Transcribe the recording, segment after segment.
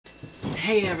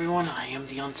Hey everyone, I am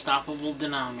the Unstoppable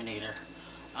Denominator.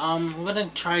 I'm gonna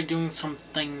try doing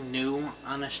something new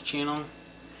on this channel.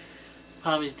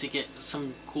 Probably to get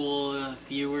some cool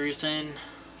viewers in.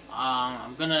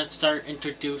 I'm gonna actually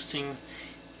introduce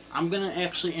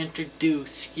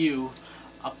you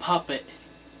a puppet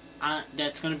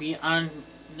that's gonna be on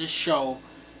the show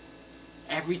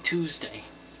every Tuesday.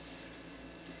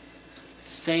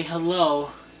 Say hello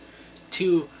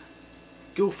to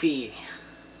Goofy.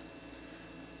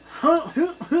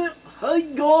 Hi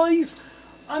guys,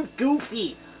 I'm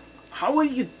Goofy. How are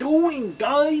you doing,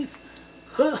 guys?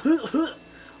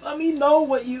 Let me know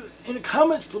what you in the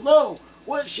comments below.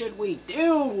 What should we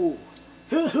do?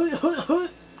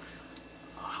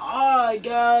 Hi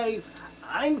guys,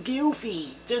 I'm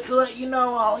Goofy. Just to let you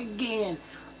know all again.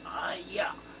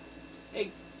 Yeah,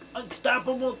 a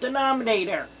Unstoppable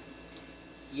Denominator.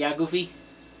 Yeah, Goofy?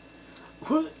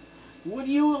 Would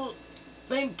you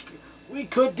think we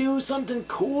could do something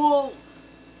cool?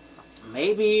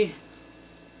 Maybe,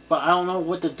 but I don't know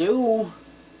what to do.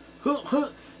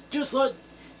 Just let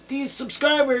these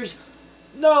subscribers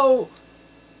know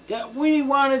that we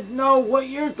want to know what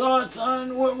your thoughts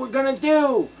on what we're gonna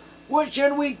do. What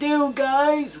should we do,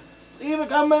 guys? Leave a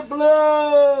comment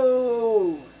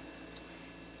below.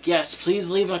 Yes, please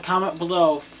leave a comment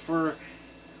below for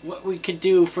what we could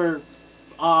do for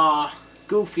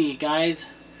Goofy, guys.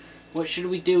 What should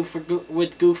we do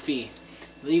with Goofy?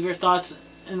 Leave your thoughts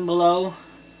in below,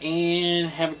 and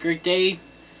have a great day.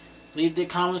 Leave the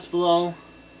comments below.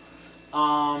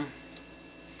 Oh,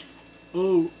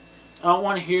 I don't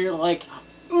want to hear like,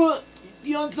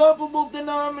 The Unstoppable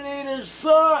Denominator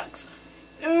sucks.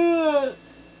 You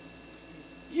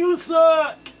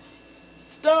suck.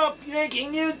 Stop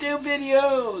making YouTube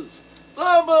videos.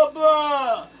 Blah blah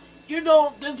blah. You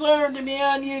don't deserve to be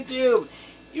on YouTube.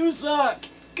 You suck.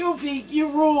 Goofy, you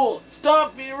rule.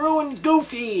 Stop ruining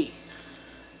Goofy.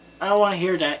 I don't want to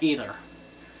hear that either.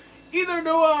 Either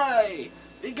do I.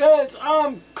 Because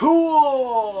I'm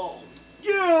cool.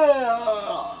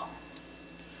 Yeah.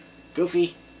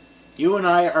 Goofy, you and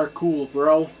I are cool,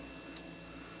 bro.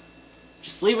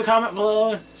 Just leave a comment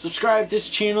below, subscribe to this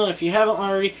channel if you haven't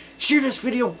already, share this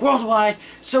video worldwide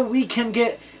so we can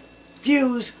get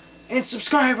views and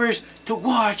subscribers to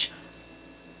watch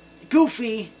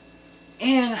Goofy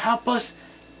and help us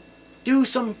do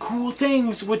some cool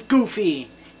things with Goofy.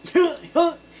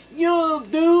 Yo,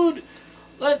 dude,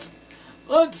 let's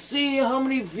see how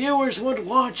many viewers would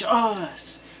watch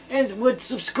us and would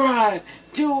subscribe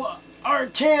to our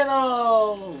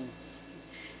channel.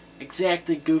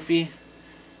 Exactly, Goofy.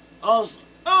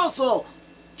 Also,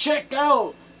 check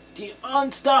out the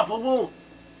Unstoppable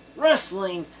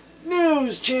Wrestling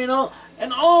News channel,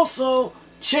 and also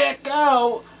check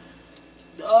out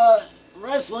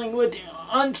Wrestling with the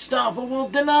Unstoppable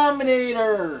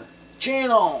Denominator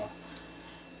channel.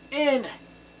 And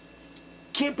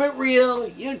keep it real,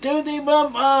 you do the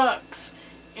bum box.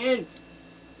 And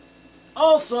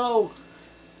also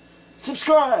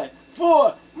subscribe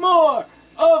for more